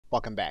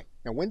Welcome back.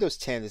 Now, Windows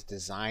 10 is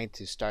designed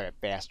to start up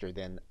faster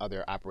than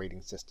other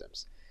operating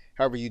systems.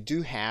 However, you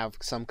do have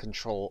some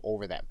control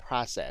over that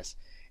process.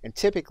 And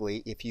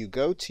typically, if you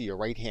go to your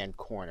right-hand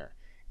corner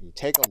and you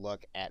take a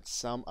look at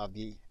some of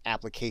the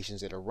applications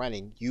that are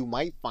running, you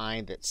might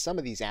find that some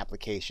of these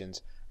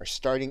applications are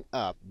starting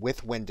up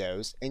with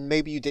Windows, and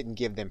maybe you didn't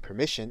give them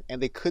permission,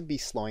 and they could be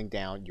slowing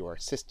down your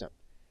system.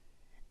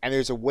 And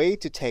there's a way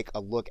to take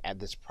a look at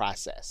this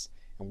process.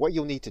 And what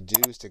you'll need to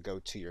do is to go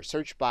to your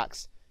search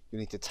box. You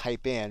need to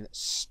type in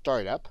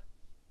startup,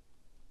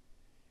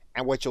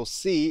 and what you'll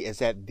see is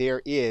that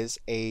there is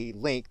a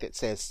link that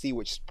says see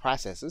which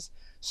processes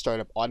start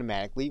up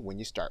automatically when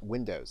you start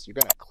Windows. You're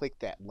going to click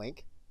that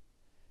link.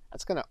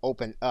 That's going to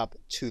open up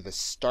to the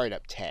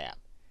startup tab,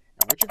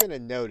 and what you're going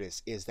to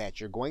notice is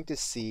that you're going to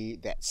see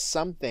that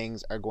some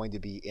things are going to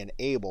be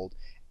enabled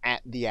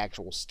at the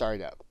actual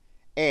startup,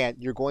 and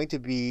you're going to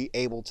be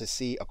able to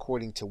see,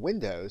 according to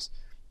Windows,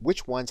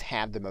 which ones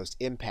have the most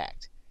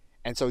impact.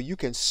 And so you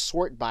can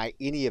sort by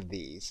any of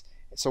these.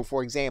 So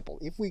for example,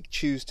 if we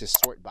choose to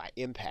sort by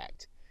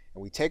impact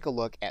and we take a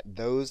look at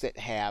those that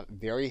have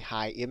very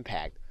high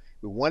impact,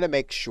 we want to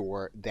make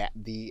sure that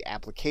the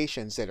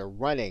applications that are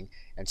running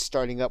and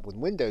starting up when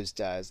Windows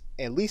does,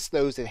 at least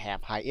those that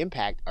have high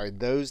impact, are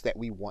those that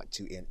we want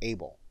to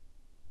enable.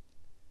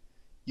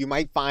 You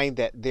might find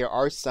that there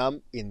are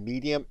some in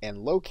medium and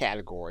low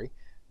category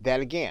that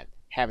again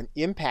have an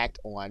impact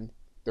on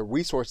the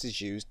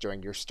resources used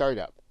during your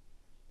startup.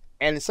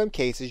 And in some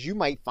cases, you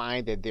might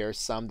find that there are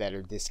some that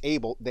are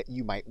disabled that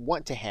you might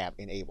want to have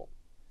enabled.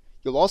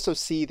 You'll also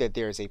see that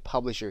there is a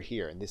publisher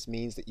here, and this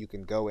means that you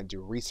can go and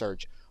do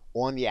research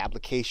on the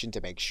application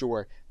to make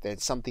sure that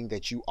it's something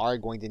that you are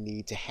going to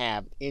need to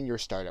have in your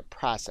startup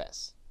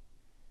process.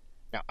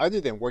 Now, other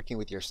than working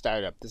with your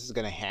startup, this is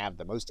going to have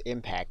the most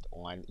impact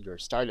on your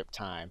startup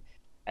time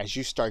as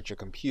you start your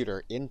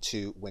computer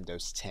into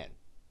Windows 10.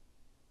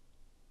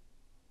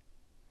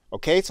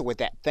 Okay, so with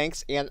that,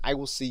 thanks, and I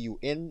will see you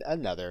in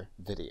another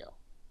video.